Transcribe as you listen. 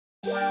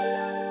Trust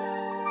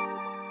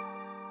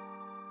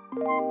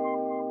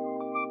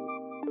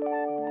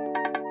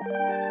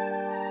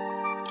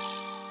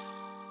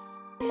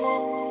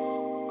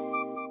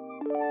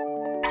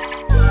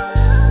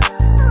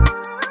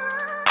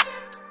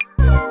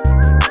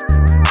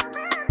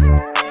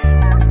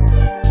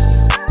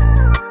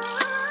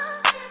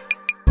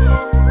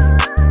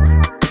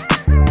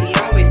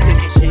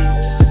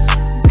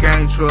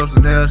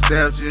and they'll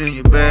stab you in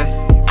your back.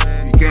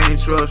 You can't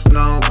trust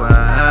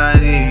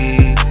nobody.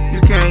 You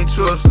can't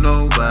trust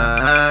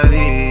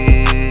nobody.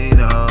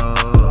 No.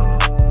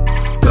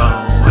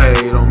 Don't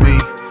hate on me.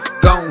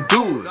 Don't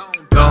do it.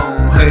 Don't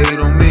hate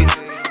on me.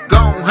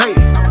 Don't hate.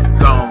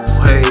 Don't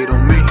hate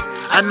on me.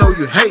 I know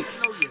you hate.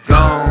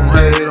 Don't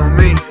hate on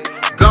me.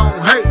 Don't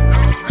hate.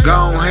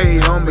 Don't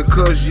hate on me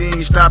cause you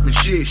ain't stopping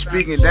shit.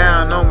 Speaking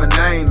down on my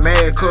name,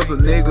 mad cause a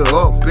nigga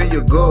up in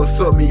your girl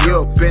suck me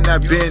up. And I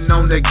been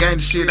on that gang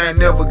shit, I ain't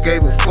never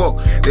gave a fuck.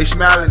 They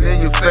smiling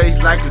in your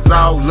face like it's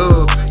all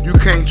love. You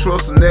can't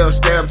trust them, they'll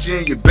stab you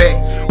in your back.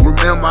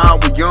 Remember I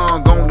was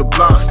young on the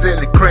block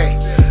selling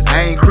crack.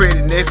 I ain't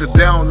credit niggas,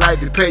 they don't like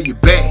to pay you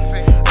back.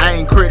 I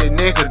ain't credit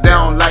niggas, they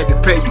don't like to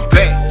pay you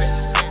back.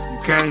 You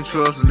can't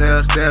trust them,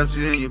 they'll stab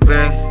you in your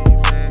back.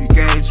 You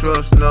can't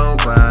trust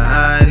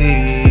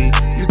nobody.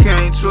 You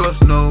can't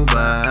trust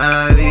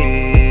nobody,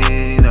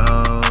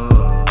 no.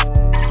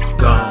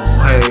 Don't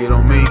hate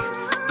on me,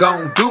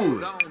 gon' do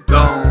it.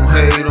 Don't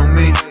hate on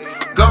me,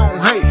 gon'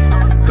 hate.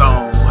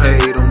 Don't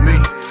hate on me,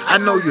 I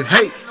know you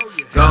hate.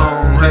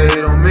 Gon'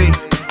 hate on me,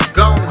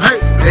 gon'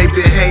 hate. They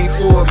been hating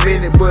for a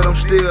minute, but I'm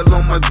still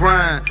on my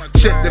grind.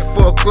 Check the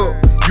fuck up,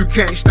 you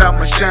can't stop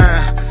my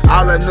shine.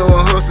 All I know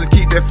is hustle,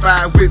 keep that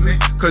fire with me,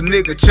 cause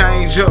nigga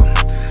change up.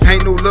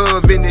 Ain't no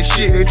love in this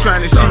shit, they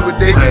tryna see what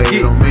they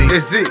can get.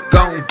 That's it,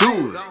 gon'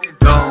 do it.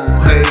 Don't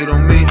hate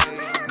on me,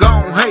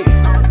 gon' hate.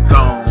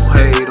 Don't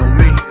hate on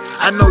me,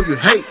 I know you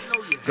hate.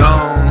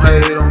 Gon'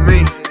 hate on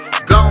me,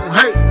 gon'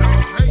 hate.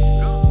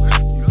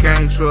 You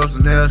can't trust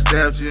them, they'll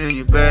stab you in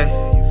your back.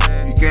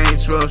 You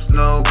can't trust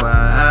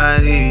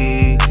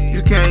nobody.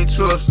 You can't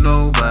trust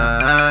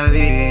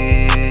nobody.